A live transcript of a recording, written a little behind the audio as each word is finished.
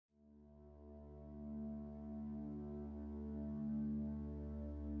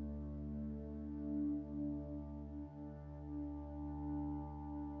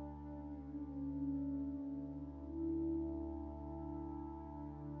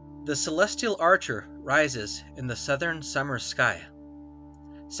The celestial archer rises in the southern summer sky.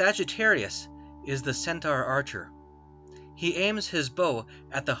 Sagittarius is the centaur archer. He aims his bow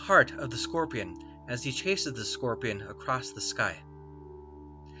at the heart of the scorpion as he chases the scorpion across the sky.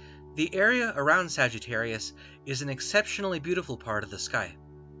 The area around Sagittarius is an exceptionally beautiful part of the sky.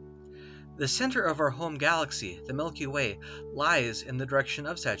 The center of our home galaxy, the Milky Way, lies in the direction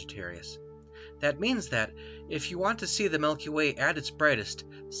of Sagittarius. That means that if you want to see the Milky Way at its brightest,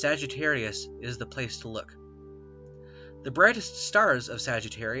 Sagittarius is the place to look. The brightest stars of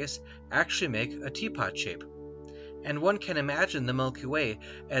Sagittarius actually make a teapot shape, and one can imagine the Milky Way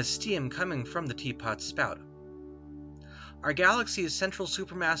as steam coming from the teapot's spout. Our galaxy's central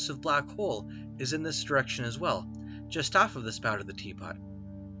supermassive black hole is in this direction as well, just off of the spout of the teapot.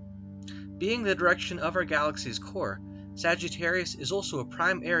 Being the direction of our galaxy's core, Sagittarius is also a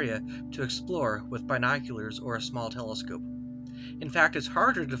prime area to explore with binoculars or a small telescope. In fact, it's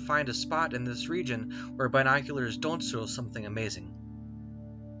harder to find a spot in this region where binoculars don't show something amazing.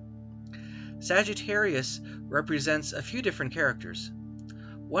 Sagittarius represents a few different characters.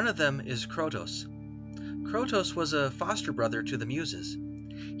 One of them is Krotos. Krotos was a foster brother to the Muses.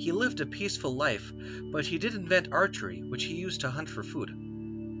 He lived a peaceful life, but he did invent archery, which he used to hunt for food.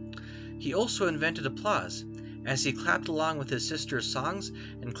 He also invented applause, as he clapped along with his sister's songs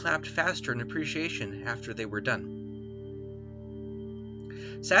and clapped faster in appreciation after they were done.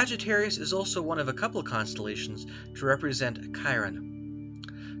 Sagittarius is also one of a couple constellations to represent Chiron.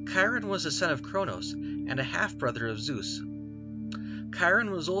 Chiron was a son of Kronos and a half-brother of Zeus.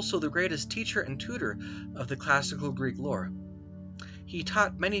 Chiron was also the greatest teacher and tutor of the classical Greek lore. He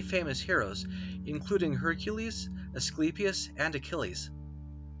taught many famous heroes, including Hercules, Asclepius, and Achilles.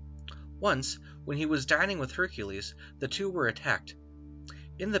 Once, when he was dining with Hercules, the two were attacked.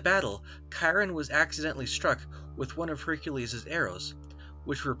 In the battle, Chiron was accidentally struck with one of Hercules' arrows,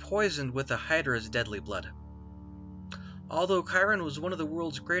 which were poisoned with the Hydra's deadly blood. Although Chiron was one of the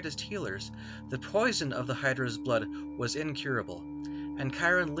world's greatest healers, the poison of the Hydra's blood was incurable, and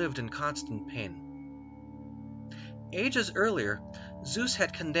Chiron lived in constant pain. Ages earlier, Zeus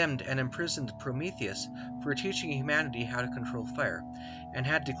had condemned and imprisoned Prometheus for teaching humanity how to control fire, and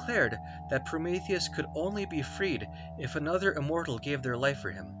had declared that Prometheus could only be freed if another immortal gave their life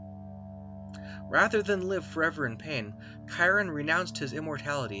for him. Rather than live forever in pain, Chiron renounced his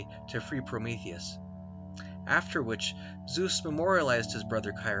immortality to free Prometheus, after which Zeus memorialized his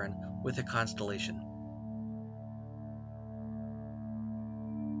brother Chiron with a constellation.